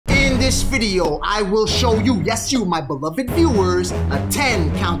this video, I will show you, yes you, my beloved viewers, a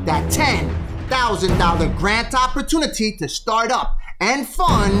 10, count that, $10,000 grant opportunity to start up and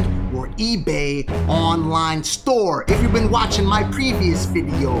fund your eBay online store. If you've been watching my previous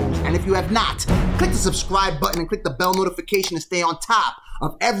videos, and if you have not, click the subscribe button and click the bell notification to stay on top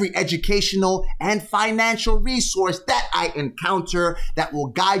of every educational and financial resource that I encounter that will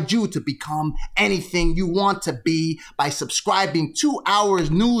guide you to become anything you want to be by subscribing to our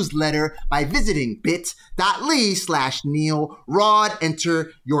newsletter by visiting bit.ly/Neil Rod.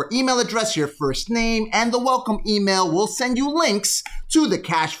 Enter your email address, your first name, and the welcome email will send you links to the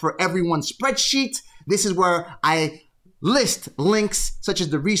Cash for Everyone spreadsheet. This is where I list links such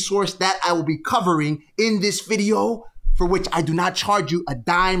as the resource that I will be covering in this video, for which I do not charge you a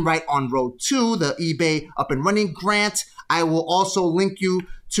dime, right on road to the eBay Up and Running grant. I will also link you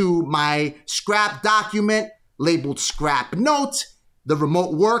to my scrap document labeled Scrap Note, the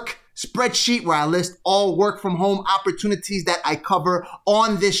remote work spreadsheet where I list all work from home opportunities that I cover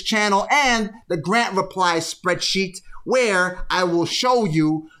on this channel, and the grant replies spreadsheet where I will show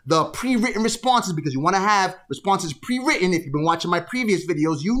you the pre-written responses, because you want to have responses pre-written. If you've been watching my previous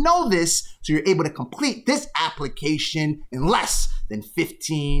videos, you know this, so you're able to complete this application in less than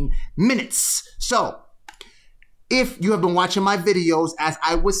 15 minutes. So if you have been watching my videos, as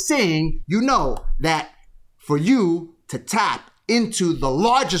I was saying, you know that for you to tap into the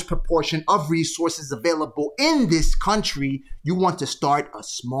largest proportion of resources available in this country, you want to start a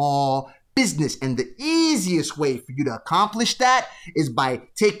small business. And the easiest way for you to accomplish that is by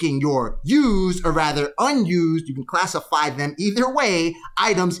taking your used, or rather unused, you can classify them either way,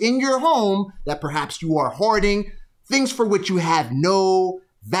 items in your home that perhaps you are hoarding, things for which you have no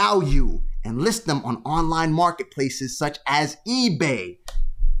value, and list them on online marketplaces such as eBay.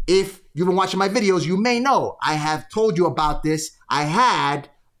 If you've been watching my videos, you may know I have told you about this. I had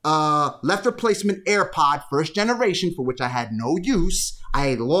a left replacement AirPod, first generation, for which I had no use.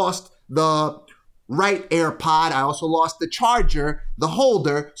 I lost the right AirPod. I also lost the charger, the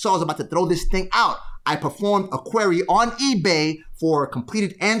holder, so I was about to throw this thing out. I performed a query on eBay for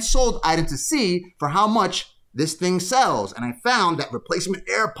completed and sold items to see for how much this thing sells. And I found that replacement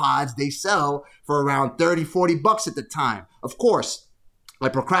AirPods, they sell for around 30, 40 bucks at the time. Of course, I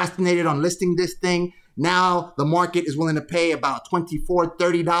procrastinated on listing this thing. Now the market is willing to pay about $24,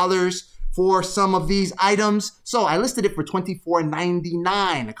 $30 for some of these items. So I listed it for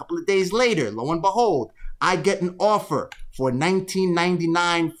 $24.99. A couple of days later, lo and behold, I get an offer for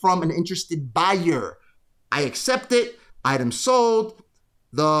 $19.99 from an interested buyer. I accept it, item sold.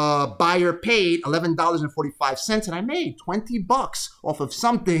 The buyer paid $11.45, and I made 20 bucks off of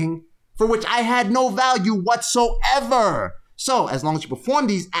something for which I had no value whatsoever. So as long as you perform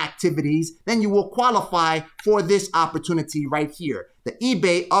these activities, then you will qualify for this opportunity right here, the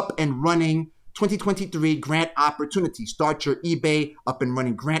eBay Up and Running 2023 Grant Opportunity. Start your eBay Up and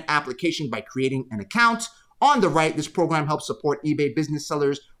Running grant application by creating an account. On the right, this program helps support eBay business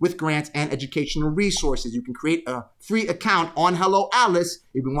sellers with grants and educational resources. You can create a free account on Hello Alice. If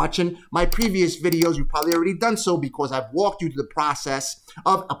you've been watching my previous videos, you've probably already done so, because I've walked you through the process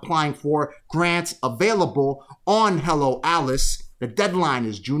of applying for grants available on Hello Alice. The deadline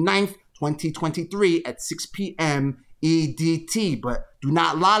is June 9th, 2023 at 6 p.m. EDT, but do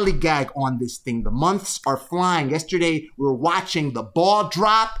not lollygag on this thing. The months are flying. Yesterday, we were watching the ball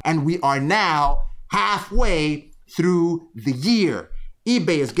drop, and we are now halfway through the year.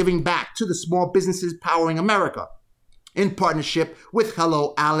 eBay is giving back to the small businesses powering America. In partnership with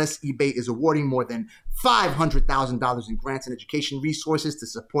Hello Alice, eBay is awarding more than $500,000 in grants and education resources to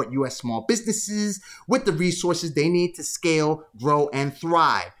support U.S. small businesses with the resources they need to scale, grow, and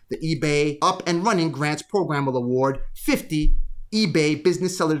thrive. The eBay Up and Running Grants Program will award 50 eBay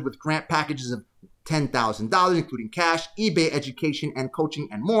business sellers with grant packages of $10,000, including cash, eBay education and coaching,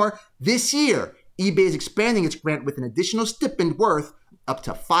 and more. This year, eBay is expanding its grant with an additional stipend worth up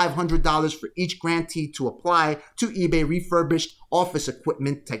to $500 for each grantee to apply to eBay refurbished office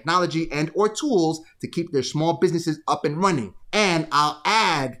equipment, technology, and or tools to keep their small businesses up and running. And I'll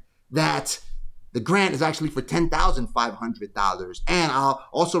add that the grant is actually for $10,500. And I'll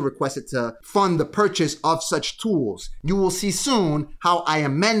also request it to fund the purchase of such tools. You will see soon how I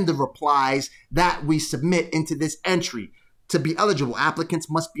amend the replies that we submit into this entry. To be eligible, applicants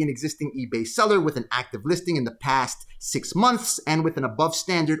must be an existing eBay seller with an active listing in the past 6 months and with an above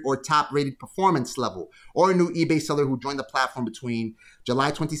standard or top rated performance level, or a new eBay seller who joined the platform between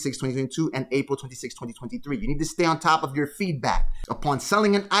July 26, 2022 and April 26, 2023. You need to stay on top of your feedback. Upon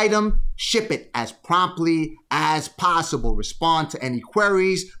selling an item, ship it as promptly as possible. Respond to any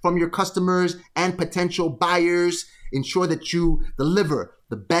queries from your customers and potential buyers. Ensure that you deliver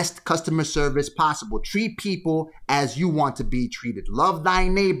the best customer service possible. Treat people as you want to be treated. Love thy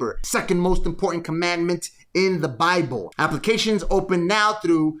neighbor. Second most important commandment in the Bible. Applications open now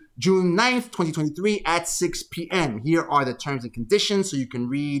through June 9th, 2023 at 6 p.m. Here are the terms and conditions so you can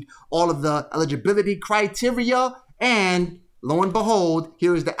read all of the eligibility criteria. And lo and behold,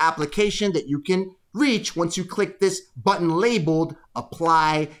 here is the application that you can reach once you click this button labeled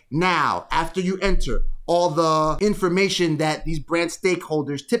Apply Now. After you enter all the information that these brand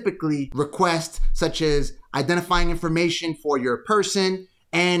stakeholders typically request, such as identifying information for your person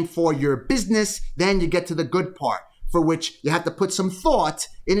and for your business, then you get to the good part, for which you have to put some thought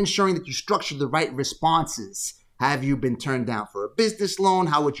in ensuring that you structure the right responses. Have you been turned down for a business loan?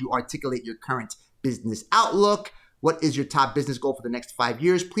 How would you articulate your current business outlook? What is your top business goal for the next 5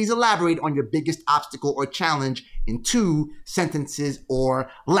 years? Please elaborate on your biggest obstacle or challenge in 2 sentences or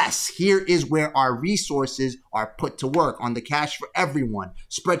less. Here is where our resources are put to work on the Cash for Everyone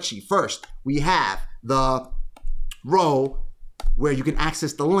spreadsheet. First, we have the row where you can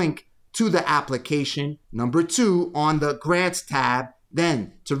access the link to the application. Number 2, on the Grants tab.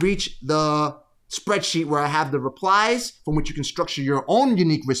 Then, to reach the spreadsheet where I have the replies from which you can structure your own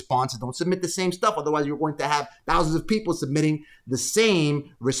unique responses. Don't submit the same stuff, otherwise you're going to have thousands of people submitting the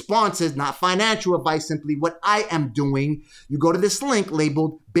same responses. Not financial advice, simply what I am doing. You go to this link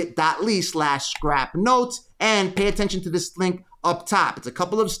labeled bit.ly/scrapnotes and pay attention to this link up top. It's a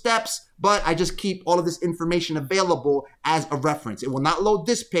couple of steps, but I just keep all of this information available as a reference. It will not load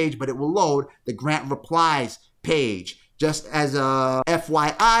this page, but it will load the grant replies page. Just as a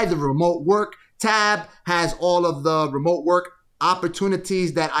FYI, the remote work tab has all of the remote work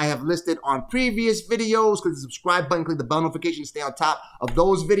opportunities that I have listed on previous videos. Click the subscribe button, click the bell notification to stay on top of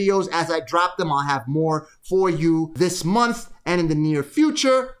those videos. As I drop them, I'll have more for you this month and in the near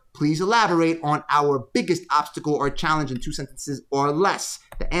future. Please elaborate on our biggest obstacle or challenge in 2 sentences or less.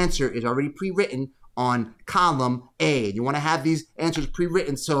 The answer is already pre-written on column A. You want to have these answers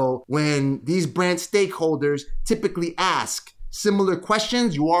pre-written so when these brand stakeholders typically ask similar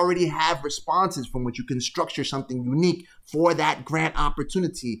questions, you already have responses from which you can structure something unique for that grant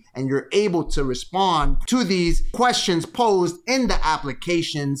opportunity, and you're able to respond to these questions posed in the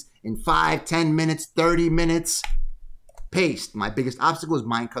applications in 5, 10 minutes, 30 minutes. Paste. My biggest obstacle is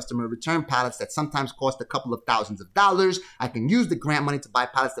buying customer return pallets that sometimes cost a couple of thousands of dollars. I can use the grant money to buy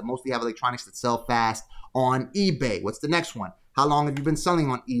pallets that mostly have electronics that sell fast on eBay. What's the next one? How long have you been selling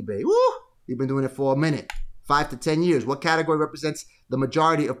on eBay? Woo! You've been doing it for a minute. 5 to 10 years. What category represents the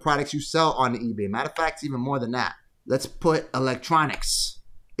majority of products you sell on eBay? Matter of fact, even more than that. Let's put electronics.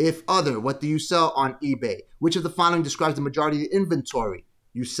 If other, what do you sell on eBay? Which of the following describes the majority of the inventory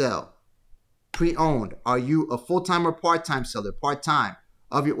you sell? Pre-owned. Are you a full-time or part-time seller? Part-time.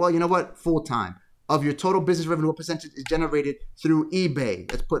 Well, you know what? Full-time. Of your total business revenue, what percentage is generated through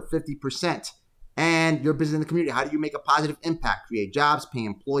eBay? Let's put 50%. And your business in the community. How do you make a positive impact? Create jobs, pay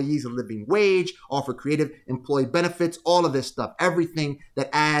employees a living wage, offer creative employee benefits, all of this stuff. Everything that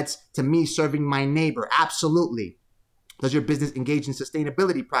adds to me serving my neighbor. Absolutely. Does your business engage in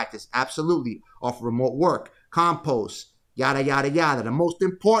sustainability practice? Absolutely. Offer remote work, compost, yada, yada, yada. The most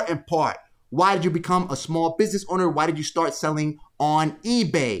important part. Why did you become a small business owner? Why did you start selling on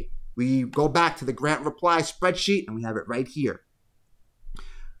eBay? We go back to the grant reply spreadsheet and we have it right here.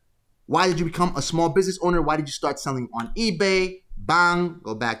 Why did you become a small business owner? Why did you start selling on eBay? Bang,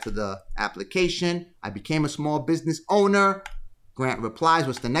 go back to the application. I became a small business owner. Grant replies,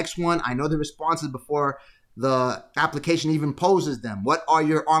 what's the next one? I know the responses before the application even poses them. What are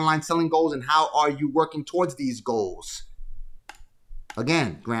your online selling goals and how are you working towards these goals?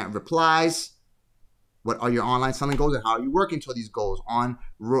 Again, grant replies. What are your online selling goals and how are you working toward these goals? On,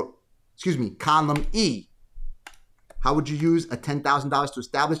 column E. How would you use a $10,000 to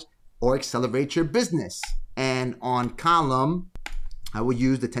establish or accelerate your business? And on column, I will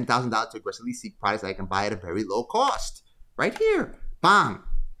use the $10,000 to aggressively seek products that I can buy at a very low cost. Right here, bang.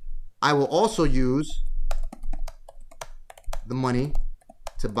 I will also use the money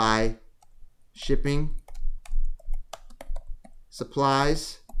to buy shipping,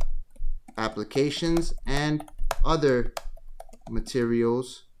 supplies, applications, and other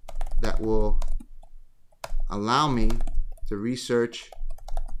materials that will allow me to research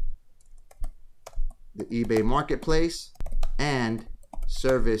the eBay marketplace and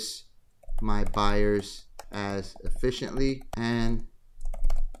service my buyers as efficiently and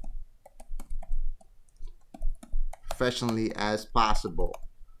professionally as possible.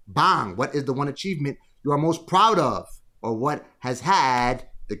 Bang! What is the one achievement you are most proud of, or what has had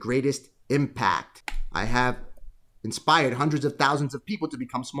the greatest impact? I have inspired hundreds of thousands of people to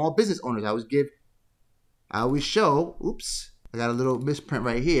become small business owners. I always show, I got a little misprint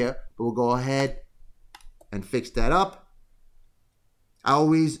right here, but we'll go ahead and fix that up. I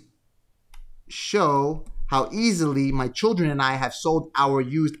always show how easily my children and I have sold our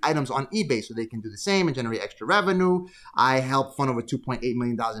used items on eBay so they can do the same and generate extra revenue. I helped fund over $2.8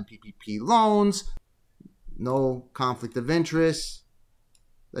 million in PPP loans. No conflict of interest.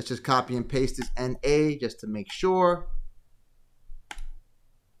 Let's just copy and paste this NA just to make sure.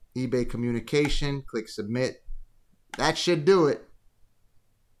 eBay communication, click submit. That should do it.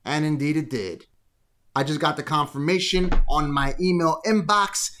 And indeed it did. I just got the confirmation on my email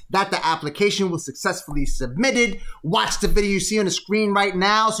inbox that the application was successfully submitted. Watch the video you see on the screen right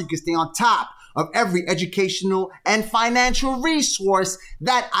now so you can stay on top of every educational and financial resource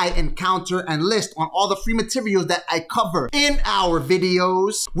that I encounter and list on all the free materials that I cover in our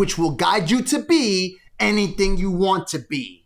videos, which will guide you to be anything you want to be.